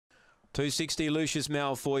260 Lucius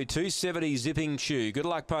Malfoy, 270 Zipping Chew. Good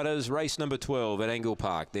luck, punters. Race number 12 at Angle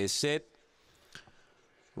Park. They're set.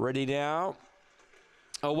 Ready now.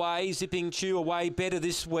 Away, Zipping Chew away better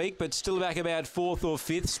this week, but still back about 4th or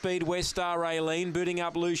 5th. Speed West Star Raylene, booting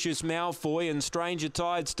up Lucius Malfoy, and Stranger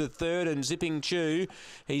Tides to 3rd, and Zipping Chew.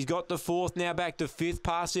 He's got the 4th, now back to 5th.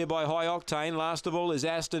 Pass there by High Octane. Last of all is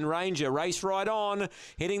Aston Ranger. Race right on.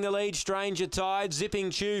 Hitting the lead, Stranger Tides.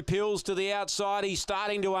 Zipping Chew pills to the outside. He's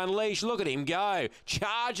starting to unleash. Look at him go.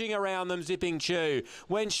 Charging around them, Zipping Chew.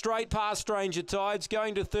 Went straight past Stranger Tides.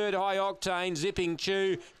 Going to 3rd, High Octane. Zipping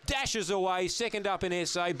Chew dashes away. 2nd up in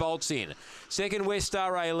SA, bolts in. 2nd, West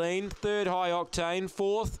Star Aileen. 3rd, High Octane.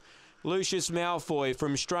 4th, Lucius Malfoy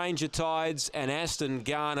from Stranger Tides and Aston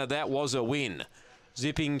Garner. That was a win.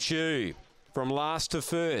 Zipping Chew from last to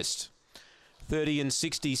 1st. 30 and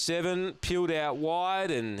 67. Peeled out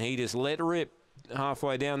wide and he just let rip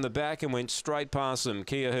halfway down the back and went straight past them.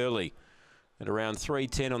 Kia Hurley at around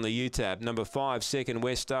 3:10 on the UTAB. Number 5, 2nd,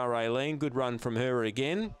 West Star Aileen. Good run from her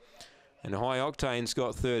again. And High Octane's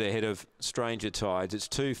got 3rd ahead of Stranger Tides. It's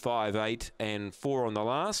 2, 5, 8 and 4 on the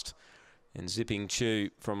last. And Zipping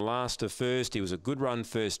Chew from last to 1st. He was a good run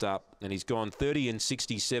first up. And he's gone 30 and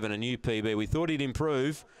 67, a new PB. We thought he'd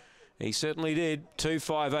improve. He certainly did. 2,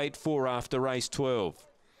 5, 8, 4 after race 12.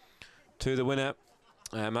 To the winner.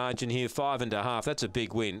 Margin here, 5.5. That's a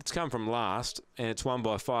big win. It's come from last. And it's won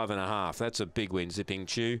by 5.5. That's a big win, Zipping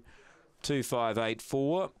Chew. 2, 5, 8,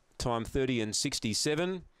 4. Time 30 and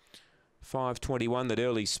 67. 5:21, that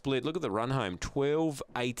early split. Look at the run home,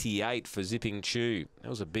 12.88 for Zipping Chew. That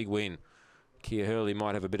was a big win. Kia Hurley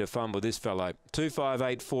might have a bit of fun with this fellow. 2, 5,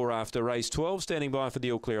 8, 4 after race 12. Standing by for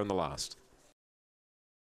the all clear on the last.